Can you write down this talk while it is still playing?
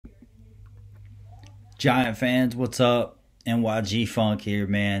Giant fans, what's up? NYG-Funk here,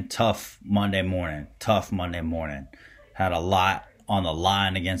 man. Tough Monday morning. Had a lot on the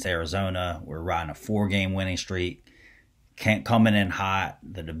line against Arizona. We're riding a 4-game winning streak. Can't coming in hot.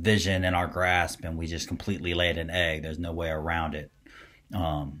 The division in our grasp, and we just completely laid an egg. There's no way around it.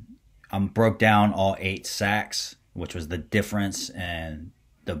 I broke down all 8 sacks, which was the difference and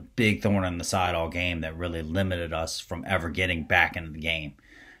the big thorn in the side all game that really limited us from ever getting back into the game.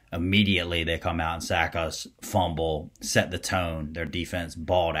 Immediately they come out and sack us, fumble, set the tone. Their defense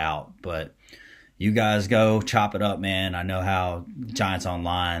balled out. But you guys go chop it up, man. I know how Giants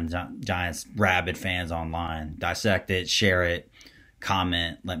online, Giants rabid fans online, dissect it, share it,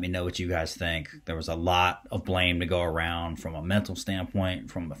 comment, let me know what you guys think. There was a lot of blame to go around from a mental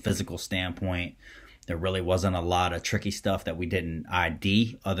standpoint, from a physical standpoint. There really wasn't a lot of tricky stuff that we didn't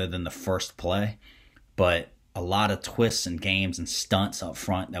ID other than the first play. But a lot of twists and games and stunts up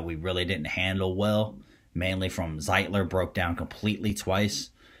front that we really didn't handle well, mainly from Zeitler, broke down completely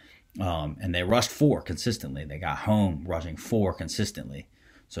twice. And they rushed 4 consistently. They got home rushing 4 consistently.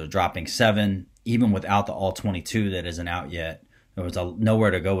 So dropping 7, even without the all-22 that isn't out yet, there was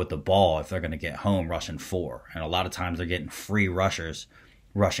nowhere to go with the ball if they're going to get home rushing 4. And a lot of times they're getting free rushers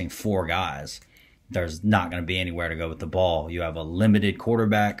rushing 4 guys. There's not going to be anywhere to go with the ball. You have a limited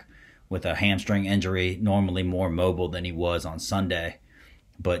quarterback with a hamstring injury, normally more mobile than he was on Sunday.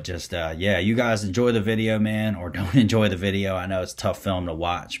 But just, yeah, you guys enjoy the video, man, or don't enjoy the video. I know it's a tough film to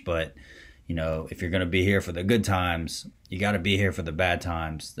watch, but, you know, if you're going to be here for the good times, you got to be here for the bad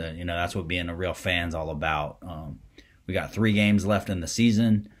times. You know, that's what being a real fan's all about. We got 3 games left in the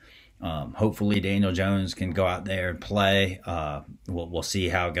season. Hopefully Daniel Jones can go out there and play. We'll see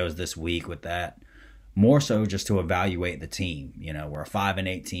how it goes this week with that. More so just to evaluate the team. You know, we're a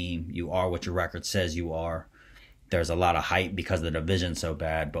 5-8 team. You are what your record says you are. There's a lot of hype because the division's so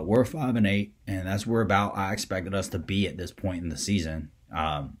bad, but we're 5-8, and that's where about I expected us to be at this point in the season.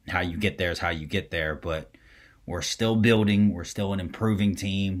 How you get there is how you get there, but we're still building. We're still an improving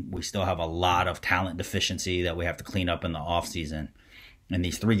team. We still have a lot of talent deficiency that we have to clean up in the offseason, and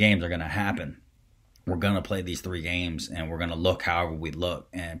these 3 games are going to happen. We're going to play these 3 games, and we're going to look however we look,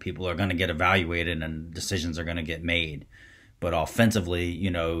 and people are going to get evaluated, and decisions are going to get made. But offensively, you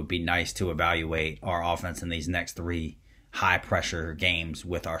know, it would be nice to evaluate our offense in these next 3 high-pressure games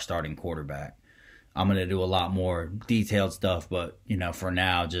with our starting quarterback. I'm going to do a lot more detailed stuff, but, you know, for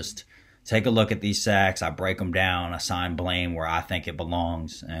now, just take a look at these sacks. I break them down, assign blame where I think it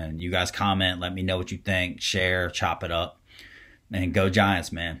belongs. And you guys comment, let me know what you think, share, chop it up, and go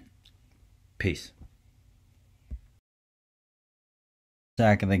Giants, man. Peace.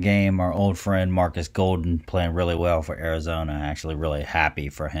 Sack of the game, our old friend Marcus Golden playing really well for Arizona. Actually really happy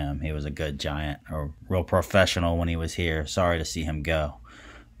for him. He was a good Giant, a real professional when he was here. Sorry to see him go,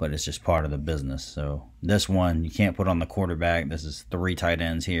 but it's just part of the business. So this one you can't put on the quarterback. This is 3 tight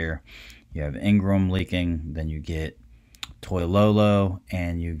ends here. You have Ingram leaking, then you get Toilolo,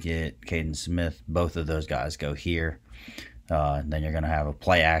 and you get Caden Smith. Both of those guys go here. Then you're going to have a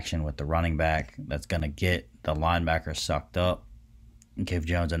play action with the running back that's going to get the linebacker sucked up. Give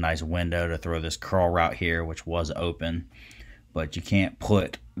Jones a nice window to throw this curl route here, which was open. But you can't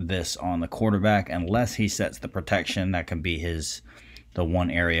put this on the quarterback unless he sets the protection. That can be the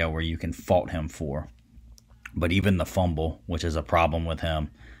one area where you can fault him for. But even the fumble, which is a problem with him,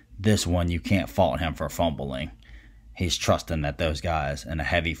 this one you can't fault him for fumbling. He's trusting that those guys in a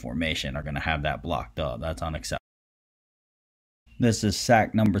heavy formation are going to have that blocked up. That's unacceptable. This is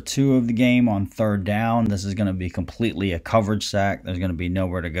sack number 2 of the game on 3rd down. This is going to be completely a coverage sack. There's going to be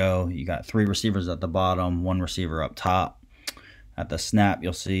nowhere to go. You got 3 receivers at the bottom, 1 receiver up top. At the snap,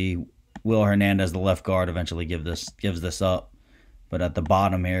 you'll see Will Hernandez, the left guard, eventually gives this up. But at the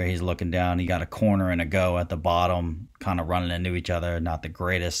bottom here, he's looking down. You got a corner and a go at the bottom, kind of running into each other. Not the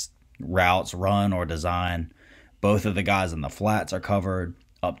greatest routes, run, or design. Both of the guys in the flats are covered.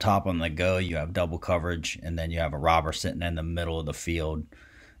 Up top on the go, you have double coverage, and then you have a robber sitting in the middle of the field.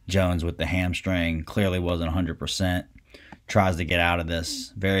 Jones with the hamstring clearly wasn't 100%. Tries to get out of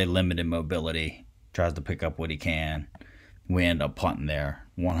this. Very limited mobility. Tries to pick up what he can. We end up punting there.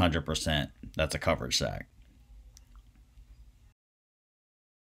 100%. That's a coverage sack.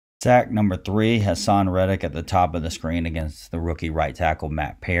 Sack number 3, Hassan Reddick at the top of the screen against the rookie right tackle,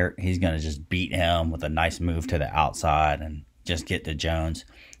 Matt Peart. He's going to just beat him with a nice move to the outside and just get to Jones.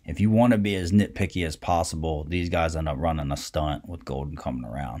 If you want to be as nitpicky as possible, these guys end up running a stunt with Golden coming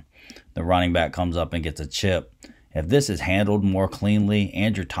around. The running back comes up and gets a chip. If this is handled more cleanly,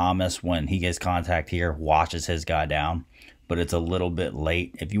 Andrew Thomas, when he gets contact here, washes his guy down. But it's a little bit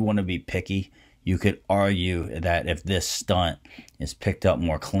late. If you want to be picky, You could argue that if this stunt is picked up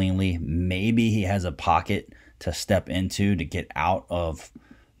more cleanly, maybe he has a pocket to step into to get out of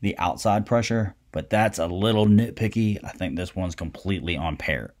the outside pressure, but that's a little nitpicky. I think this one's completely on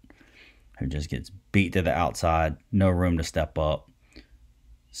Parrott, who just gets beat to the outside, no room to step up.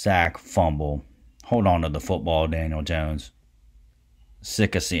 Sack, fumble, hold on to the football, Daniel Jones.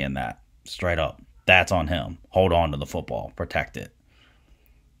 Sick of seeing that, straight up. That's on him. Hold on to the football, protect it.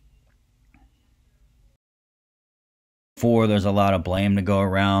 4, there's a lot of blame to go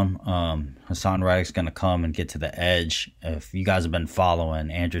around. Hassan Reddick's going to come and get to the edge. If you guys have been following,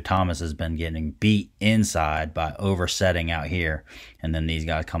 Andrew Thomas has been getting beat inside by oversetting out here, and then these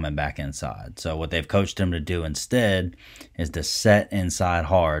guys coming back inside. So what they've coached him to do instead is to set inside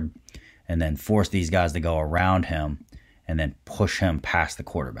hard and then force these guys to go around him and then push him past the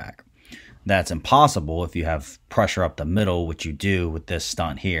quarterback. That's impossible if you have pressure up the middle, which you do with this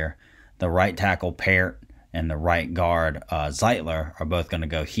stunt here. The right tackle, Parrott, and the right guard, Zeitler, are both going to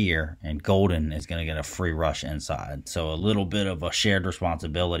go here, and Golden is going to get a free rush inside. So a little bit of a shared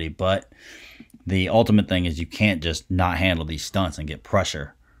responsibility, but the ultimate thing is you can't just not handle these stunts and get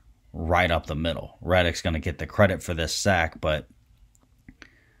pressure right up the middle. Reddick's going to get the credit for this sack, but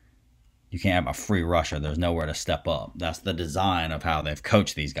you can't have a free rusher. There's nowhere to step up. That's the design of how they've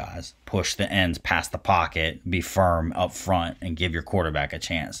coached these guys. Push the ends past the pocket, be firm up front, and give your quarterback a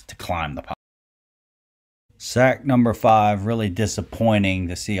chance to climb the pocket. Sack number 5, really disappointing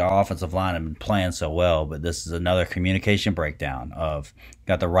to see our offensive line have been playing so well, but this is another communication breakdown of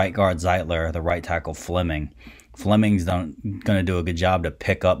got the right guard Zeitler, the right tackle Fleming. Fleming's going to do a good job to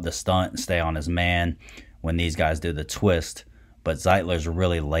pick up the stunt and stay on his man when these guys do the twist, but Zeitler's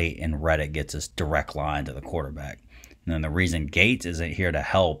really late and Reddick gets his direct line to the quarterback. And then the reason Gates isn't here to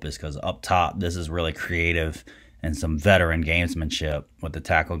help is because up top, this is really creative and some veteran gamesmanship with the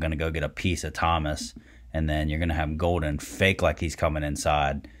tackle going to go get a piece of Thomas. And then you're going to have Golden fake like he's coming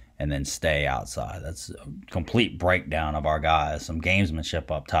inside and then stay outside. That's a complete breakdown of our guys. Some gamesmanship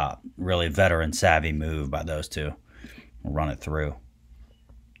up top. Really veteran savvy move by those two. We'll run it through.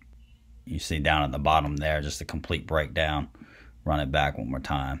 You see down at the bottom there, just a complete breakdown. Run it back one more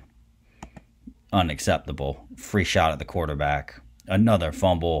time. Unacceptable. Free shot at the quarterback. Another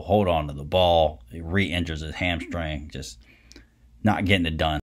fumble. Hold on to the ball. He re-injures his hamstring. Just not getting it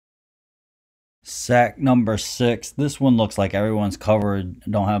done. Sack number 6. This one looks like everyone's covered.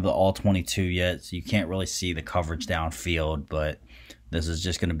 Don't have the all 22 yet, so you can't really see the coverage downfield, but this is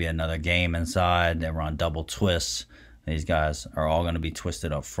just going to be another game inside. They run double twists. These guys are all going to be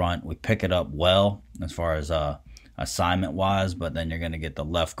twisted up front. We pick it up well as far as assignment-wise, but then you're going to get the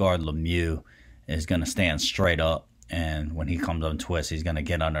left guard, Lemieux, is going to stand straight up, and when he comes on twist, he's going to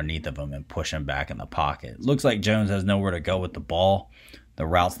get underneath of him and push him back in the pocket. Looks like Jones has nowhere to go with the ball. The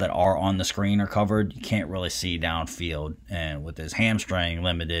routes that are on the screen are covered. You can't really see downfield. And with his hamstring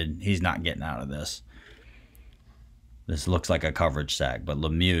limited, he's not getting out of this. This looks like a coverage sack. But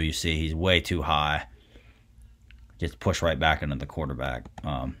Lemieux, you see, he's way too high. Gets pushed right back into the quarterback.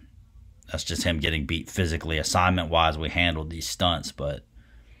 That's just him getting beat physically. Assignment-wise, we handled these stunts. But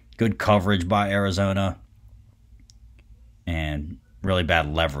good coverage by Arizona. And really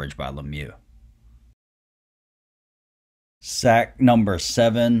bad leverage by Lemieux. Sack number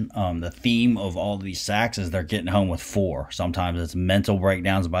 7, the theme of all these sacks is they're getting home with 4. Sometimes it's mental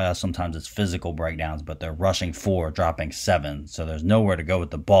breakdowns by us, sometimes it's physical breakdowns, but they're rushing 4, dropping 7. So there's nowhere to go with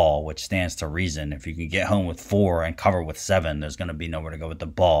the ball, which stands to reason. If you can get home with 4 and cover with 7, there's going to be nowhere to go with the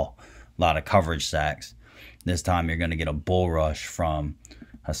ball. A lot of coverage sacks. This time you're going to get a bull rush from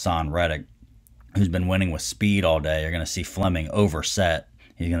Hassan Reddick, who's been winning with speed all day. You're going to see Fleming overset.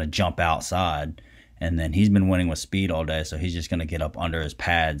 He's going to jump outside. And then he's been winning with speed all day, so he's just going to get up under his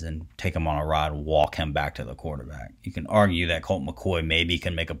pads and take him on a ride, walk him back to the quarterback. You can argue that Colt McCoy maybe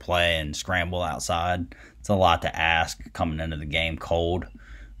can make a play and scramble outside. It's a lot to ask coming into the game cold,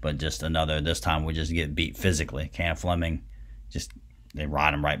 but just another, this time we just get beat physically. Cam Fleming, they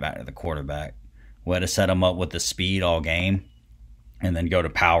ride him right back to the quarterback. We had to set him up with the speed all game and then go to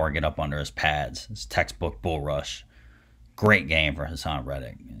power, get up under his pads. It's textbook bull rush. Great game for Hassan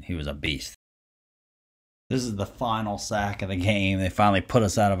Reddick. He was a beast. This is the final sack of the game. They finally put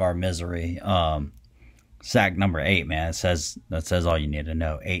us out of our misery. Sack number 8, man. That says all you need to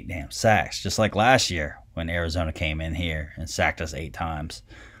know. 8 damn sacks. Just like last year when Arizona came in here and sacked us 8 times.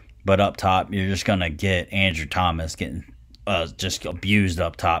 But up top, you're just going to get Andrew Thomas getting just abused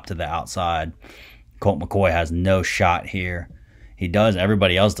up top to the outside. Colt McCoy has no shot here.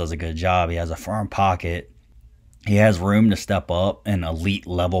 Everybody else does a good job. He has a firm pocket. He has room to step up, and elite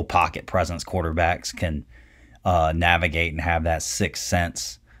level pocket presence quarterbacks can navigate and have that sixth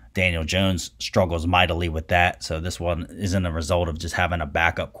sense Daniel Jones struggles mightily with that. So this one isn't a result of just having a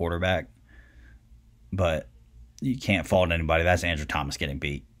backup quarterback. But you can't fault anybody. That's Andrew Thomas getting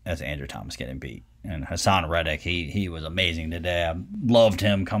beat. And Hassan Reddick, he was amazing today. I loved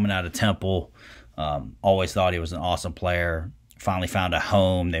him coming out of Temple. Always thought he was an awesome player. Finally found a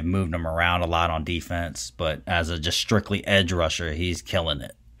home. They've moved him around a lot on defense. But as a just strictly edge rusher, he's killing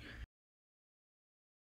it.